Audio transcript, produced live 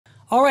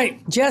All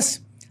right, Jess,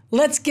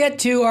 let's get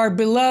to our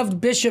beloved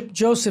Bishop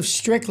Joseph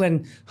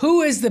Strickland.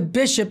 Who is the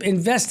bishop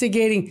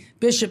investigating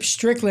Bishop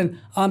Strickland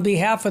on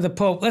behalf of the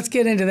Pope? Let's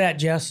get into that,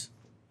 Jess.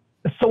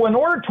 So in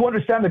order to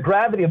understand the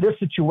gravity of this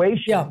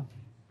situation,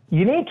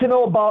 you need to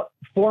know about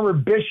former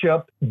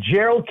Bishop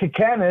Gerald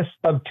Kicanas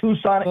of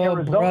Tucson,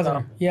 Arizona.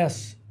 Brother.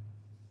 Yes.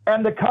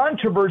 And the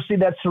controversy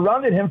that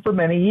surrounded him for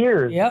many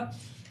years. Yep.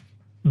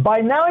 By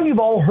now, you've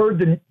all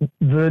heard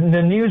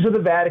the news of the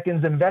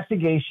Vatican's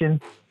investigation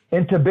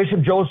into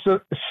Bishop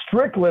Joseph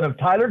Strickland of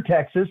Tyler,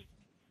 Texas,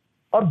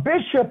 a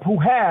bishop who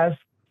has,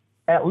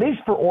 at least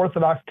for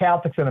Orthodox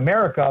Catholics in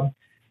America,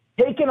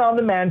 taken on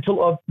the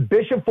mantle of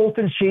Bishop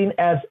Fulton Sheen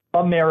as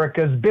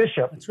America's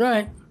bishop. That's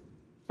right.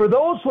 For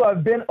those who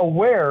have been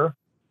aware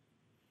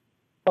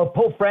of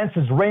Pope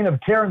Francis' reign of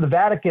terror in the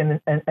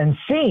Vatican and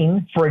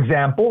seen, for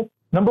example,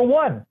 number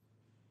one,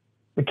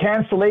 the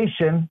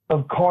cancellation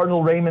of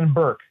Cardinal Raymond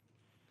Burke.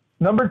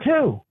 Number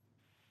two,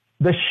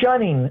 the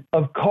shunning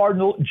of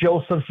Cardinal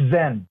Joseph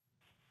Zen.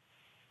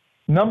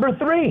 Number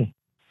three,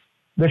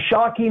 the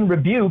shocking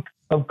rebuke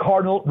of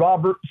Cardinal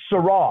Robert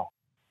Sarah.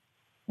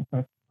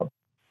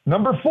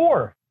 Number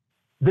four,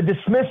 the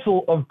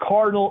dismissal of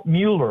Cardinal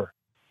Mueller.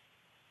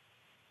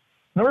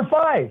 Number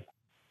five,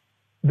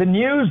 the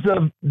news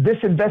of this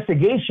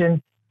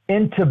investigation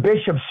into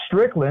Bishop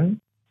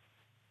Strickland,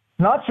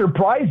 not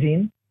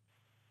surprising,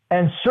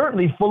 and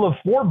certainly full of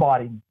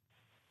foreboding.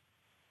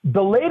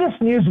 The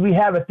latest news we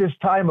have at this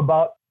time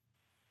about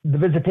the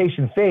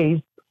visitation phase,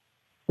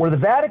 where the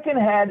Vatican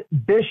had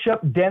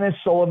Bishop Dennis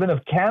Sullivan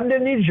of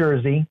Camden, New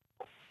Jersey,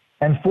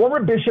 and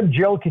former Bishop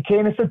Gerald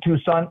Kicanas of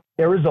Tucson,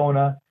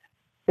 Arizona,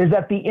 is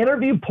that the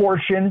interview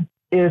portion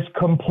is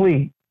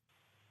complete.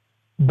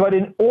 But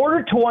in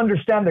order to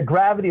understand the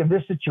gravity of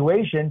this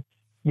situation,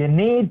 you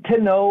need to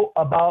know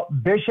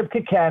about Bishop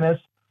Kicanas,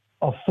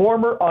 a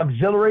former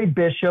auxiliary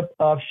bishop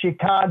of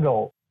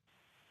Chicago.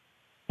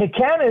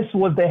 Kicanas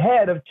was the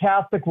head of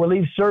Catholic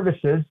Relief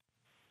Services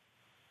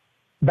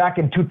back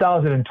in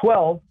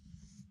 2012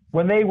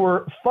 when they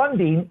were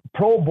funding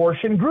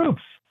pro-abortion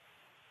groups.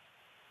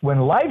 When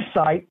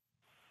LifeSite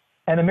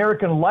and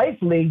American Life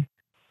League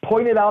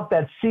pointed out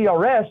that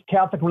CRS,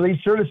 Catholic Relief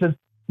Services,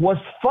 was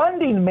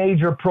funding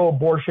major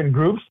pro-abortion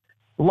groups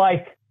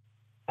like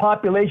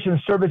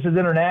Population Services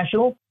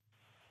International,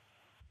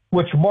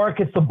 which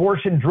markets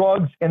abortion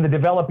drugs in the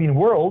developing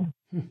world,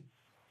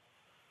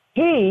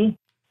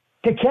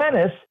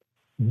 Kicanas,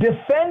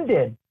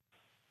 defended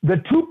the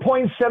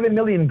 $2.7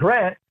 million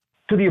grant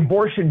to the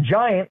abortion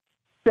giant,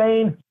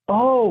 saying,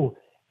 oh,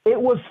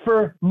 it was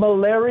for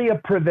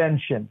malaria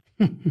prevention.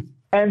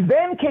 And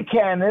then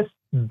Kicanas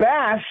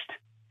bashed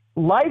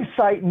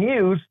LifeSite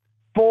News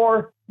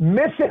for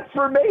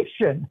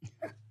misinformation.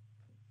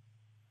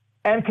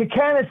 And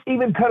Kicanas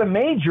even cut a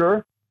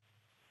major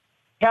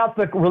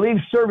Catholic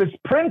Relief Service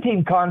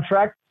printing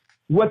contract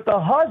with the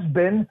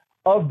husband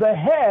of the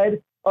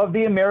head of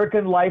the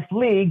American Life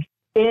League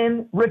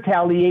in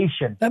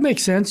retaliation. That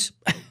makes sense.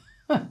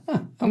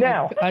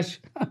 Now,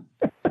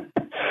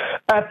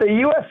 at the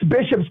U.S.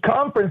 Bishops'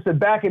 Conference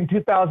back in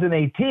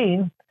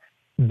 2018,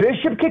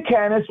 Bishop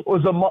Kicanas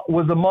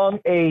was among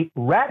a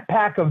rat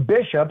pack of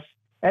bishops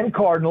and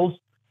cardinals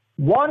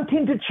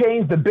wanting to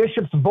change the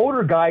bishop's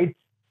voter guide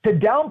to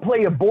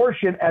downplay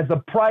abortion as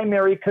a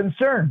primary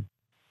concern.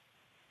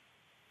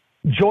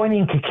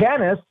 Joining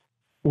Kicanas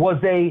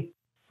was a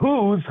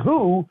who's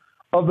who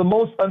of the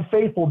most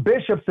unfaithful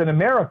bishops in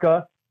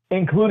America,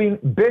 including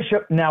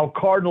Bishop, now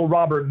Cardinal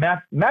Robert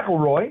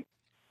McElroy,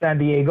 San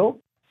Diego,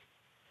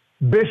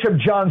 Bishop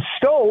John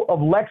Stowe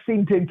of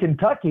Lexington,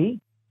 Kentucky,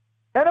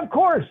 and of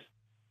course,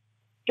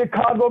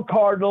 Chicago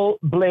Cardinal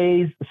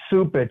Blaise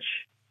Supich.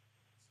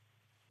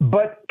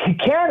 But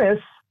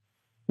Kicanas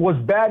was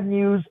bad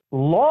news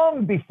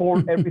long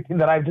before everything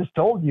that I've just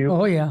told you.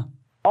 Oh, yeah.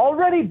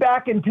 Already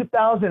back in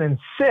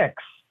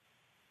 2006,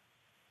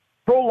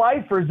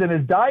 pro-lifers in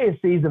his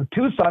diocese of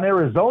Tucson,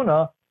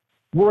 Arizona,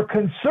 were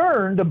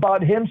concerned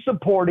about him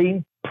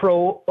supporting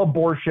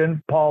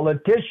pro-abortion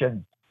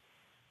politicians.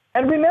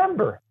 And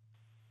remember,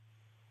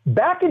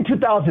 back in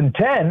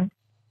 2010,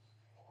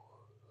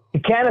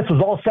 Kicanas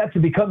was all set to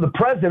become the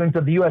president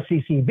of the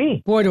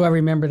USCCB. Boy, do I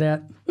remember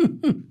that.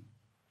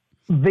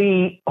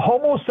 The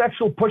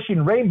homosexual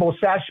pushing rainbow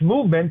sash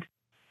movement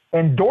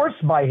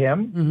endorsed by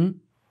him.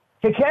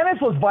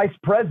 Kicanas was vice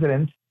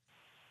president,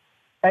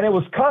 and it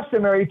was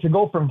customary to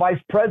go from vice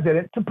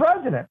president to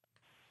president.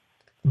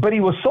 But he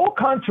was so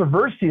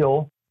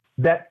controversial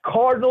that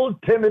Cardinal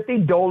Timothy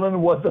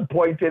Dolan was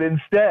appointed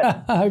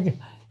instead.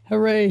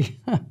 Hooray.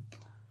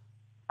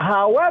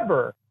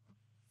 However,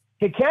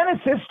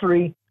 Kicanas'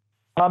 history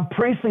on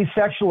priestly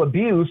sexual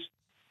abuse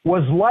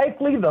was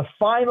likely the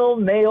final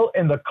nail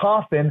in the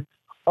coffin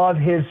of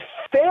his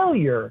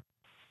failure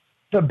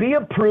to be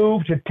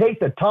approved to take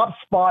the top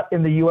spot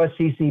in the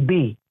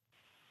USCCB.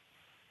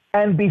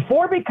 And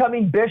before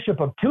becoming Bishop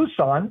of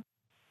Tucson,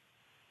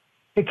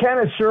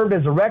 Kicanas served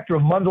as a rector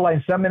of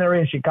Mundelein Seminary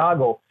in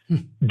Chicago.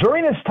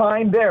 During his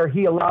time there,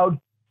 he allowed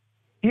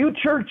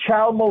future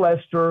child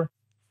molester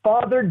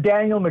Father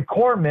Daniel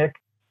McCormick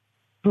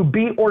to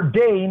be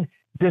ordained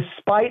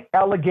despite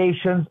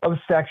allegations of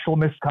sexual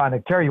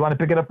misconduct. Terry, you want to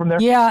pick it up from there?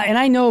 Yeah, and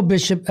I know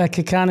Bishop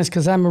Kicanas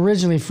because I'm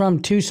originally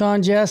from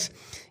Tucson, Jess,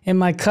 and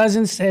my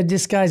cousins said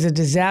this guy's a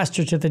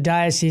disaster to the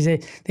diocese.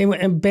 They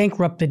went and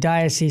bankrupt the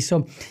diocese.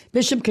 So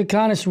Bishop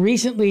Kicanas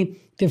recently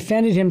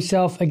defended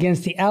himself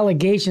against the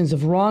allegations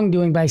of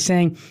wrongdoing by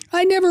saying,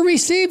 I never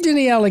received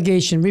any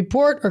allegation,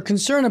 report, or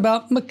concern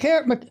about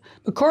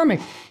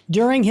McCormick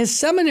during his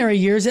seminary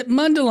years at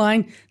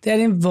Mundelein that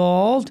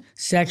involved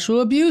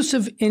sexual abuse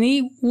of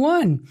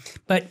anyone.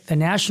 But the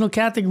National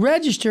Catholic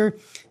Register,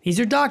 these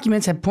are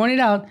documents, have pointed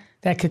out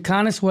that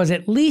Kicanas was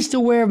at least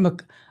aware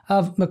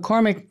of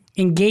McCormick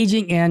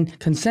engaging in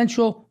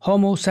consensual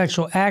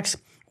homosexual acts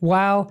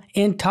while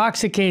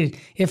intoxicated,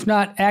 if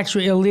not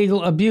actually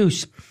illegal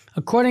abuse.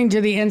 According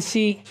to the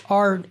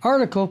NCR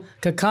article,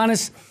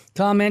 Kicanas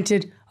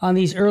commented on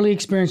these early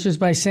experiences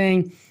by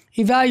saying,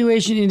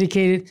 evaluation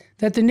indicated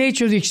that the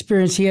nature of the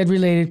experience he had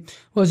related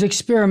was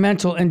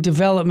experimental and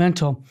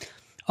developmental,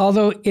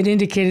 although it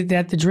indicated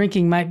that the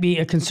drinking might be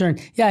a concern.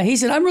 Yeah, he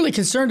said, I'm really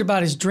concerned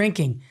about his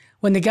drinking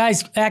when the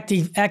guy's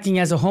acting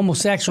as a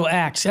homosexual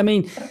acts. I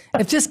mean,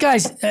 if this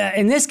guy's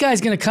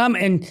going to come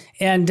and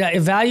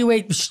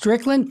evaluate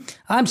Strickland,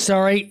 I'm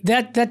sorry,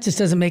 that just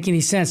doesn't make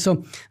any sense.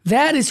 So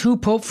that is who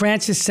Pope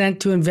Francis sent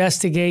to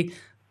investigate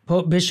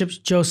Pope Bishop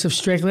Joseph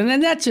Strickland,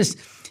 and that just,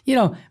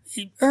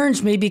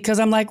 earns me because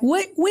I'm like,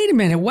 wait a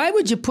minute, why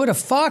would you put a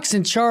fox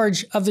in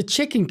charge of the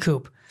chicken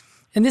coop?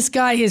 And this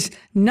guy is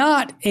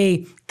not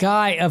a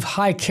guy of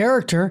high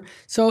character.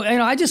 So,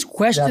 I just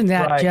question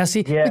that, right,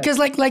 Jesse, because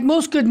like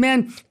most good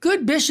men,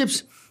 good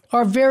bishops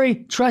are very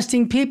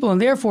trusting people,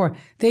 and therefore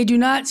they do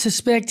not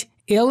suspect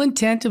ill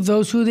intent of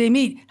those who they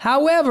meet.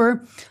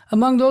 However,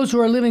 among those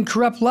who are living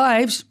corrupt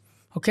lives,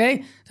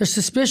 okay, their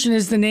suspicion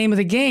is the name of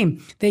the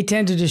game. They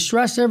tend to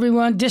distrust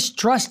everyone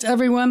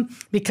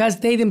because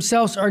they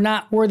themselves are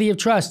not worthy of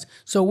trust.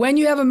 So when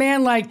you have a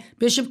man like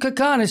Bishop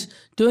Kicanas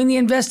doing the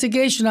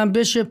investigation on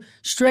Bishop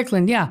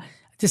Strickland, yeah,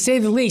 to say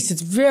the least,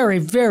 it's very,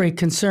 very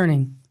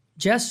concerning.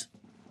 Jess?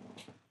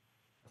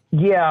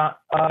 Yeah.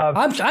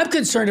 I'm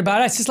concerned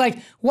about it. It's just like,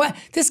 what?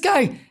 This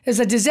guy is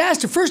a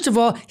disaster. First of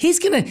all, his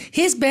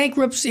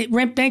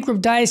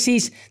bankrupt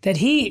diocese that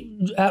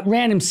he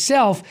ran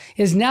himself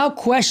is now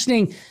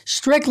questioning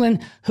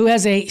Strickland, who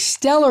has a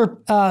stellar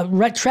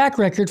track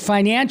record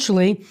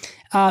financially.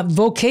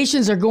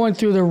 Vocations are going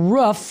through the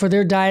roof for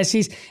their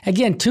diocese.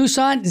 Again,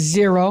 Tucson,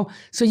 0.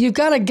 So you've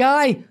got a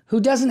guy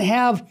who doesn't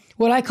have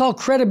what I call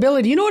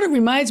credibility. You know what it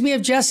reminds me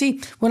of, Jesse?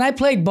 When I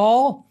played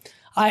ball,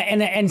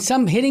 and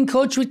some hitting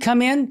coach would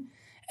come in,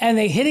 and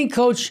the hitting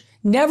coach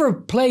never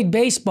played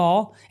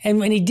baseball. And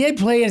when he did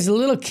play as a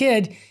little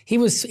kid,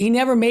 he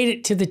never made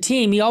it to the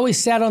team. He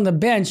always sat on the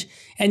bench.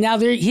 And now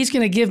he's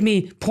going to give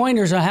me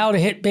pointers on how to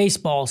hit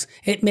baseballs.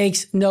 It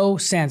makes no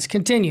sense.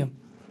 Continue.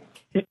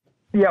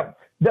 Yeah.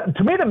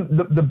 To me,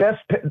 the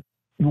best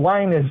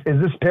line is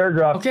this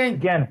paragraph. Okay.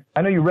 Again,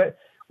 I know you read.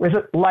 Is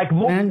it like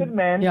most good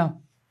men? Yeah.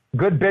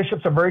 Good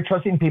bishops are very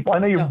trusting people. I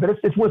know but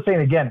it's worth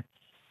saying again.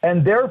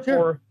 And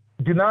therefore,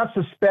 do not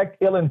suspect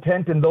ill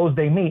intent in those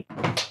they meet.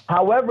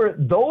 However,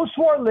 those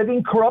who are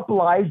living corrupt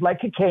lives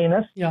like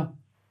Kicanas,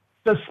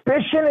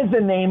 suspicion is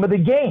the name of the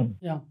game.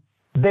 Yeah.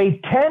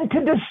 They tend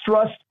to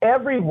distrust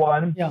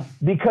everyone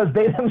because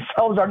they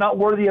themselves are not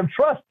worthy of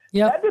trust.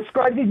 That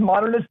describes these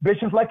modernist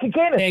bishops like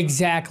Kicanas.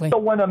 Exactly. So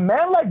when a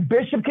man like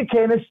Bishop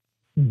Kicanas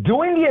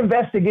doing the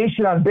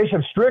investigation on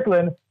Bishop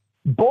Strickland,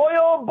 boy,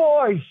 oh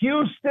boy,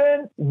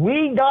 Houston,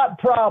 we got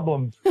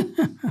problems.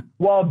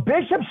 While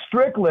Bishop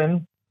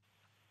Strickland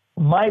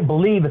might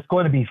believe it's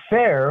going to be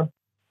fair,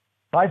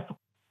 I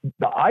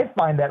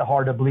find that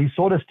hard to believe.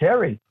 So does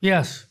Terry.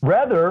 Yes.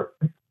 Rather,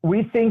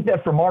 we think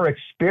that from our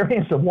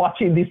experience of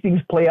watching these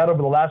things play out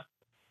over the last,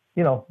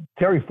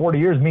 Terry, 40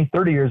 years, me,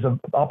 30 years of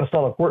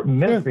apostolic work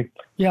ministry.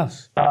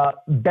 Yes.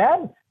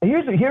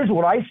 Here's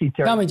what I see,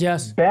 Terry. Tell me,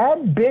 Jess.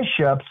 Bad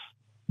bishops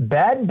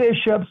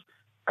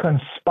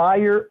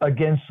conspire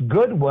against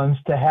good ones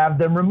to have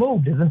them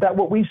removed. Isn't that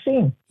what we've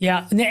seen?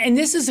 Yeah, and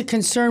this is a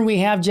concern we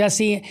have,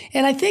 Jesse.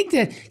 And I think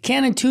that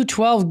Canon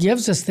 212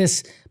 gives us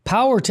this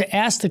power to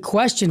ask the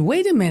question,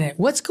 wait a minute,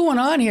 what's going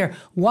on here?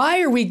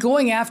 Why are we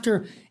going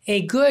after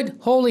a good,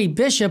 holy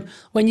bishop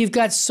when you've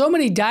got so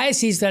many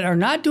dioceses that are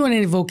not doing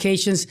any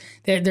vocations?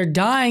 They're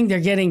dying. They're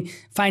getting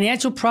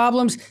financial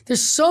problems.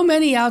 There's so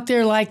many out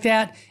there like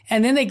that.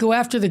 And then they go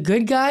after the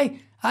good guy.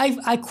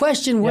 I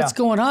question what's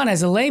going on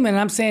as a layman.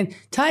 And I'm saying,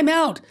 time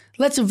out.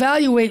 Let's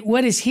evaluate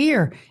what is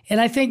here. And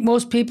I think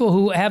most people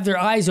who have their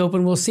eyes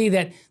open will see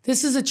that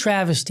this is a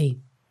travesty.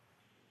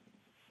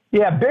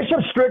 Yeah,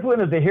 Bishop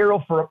Strickland is a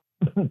hero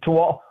to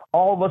all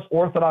of us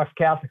Orthodox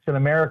Catholics in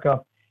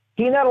America.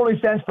 He not only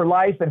stands for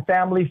life and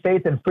family,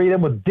 faith and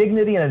freedom with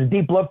dignity and a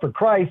deep love for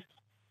Christ,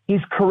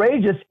 he's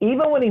courageous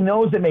even when he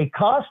knows it may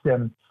cost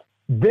him.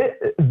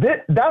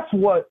 That's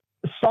what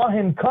saw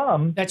him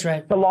come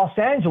to Los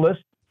Angeles,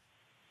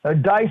 a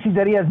diocese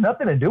that he has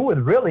nothing to do with,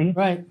 really,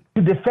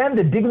 to defend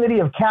the dignity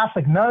of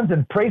Catholic nuns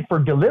and pray for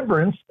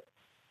deliverance.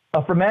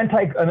 from an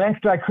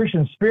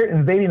anti-Christian spirit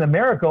invading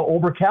America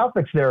over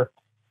Catholics there.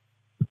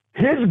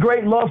 His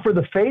great love for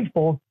the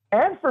faithful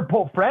and for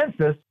Pope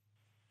Francis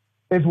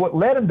is what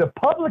led him to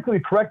publicly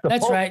correct the Pope.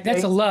 That's right.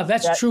 That's a love.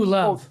 That's true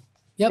love.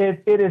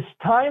 Yep. It is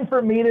time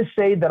for me to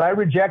say that I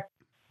reject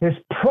his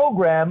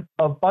program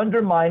of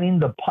undermining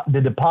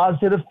the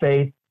deposit of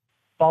faith.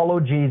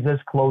 Follow Jesus,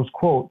 close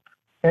quote.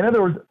 In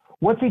other words,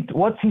 what's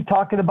he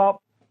talking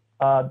about?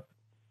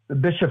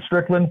 Bishop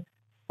Strickland,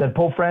 that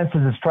Pope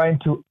Francis is trying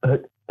to,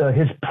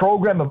 his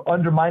program of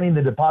undermining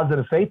the deposit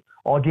of faith.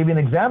 I'll give you an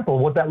example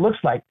of what that looks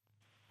like.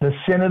 The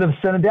Synod of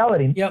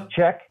Synodality,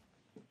 check.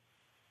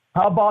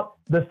 How about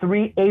the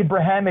 3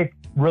 Abrahamic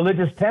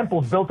religious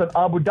temples built in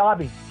Abu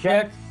Dhabi?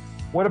 Check.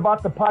 What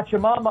about the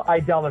Pachamama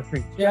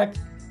idolatry? Check.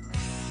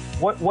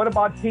 What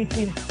about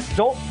teaching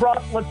don't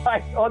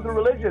proselytize other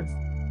religions?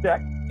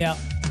 Check. Yeah.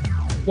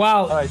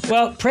 Wow. Right.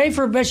 Well, pray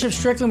for Bishop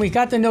Strickland. We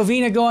got the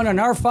novena going on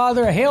Our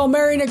Father, a Hail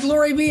Mary and a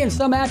Glory Be, and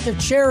some act of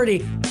charity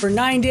for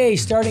 9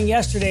 days starting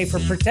yesterday for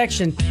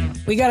protection.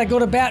 We got to go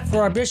to bat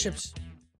for our bishops.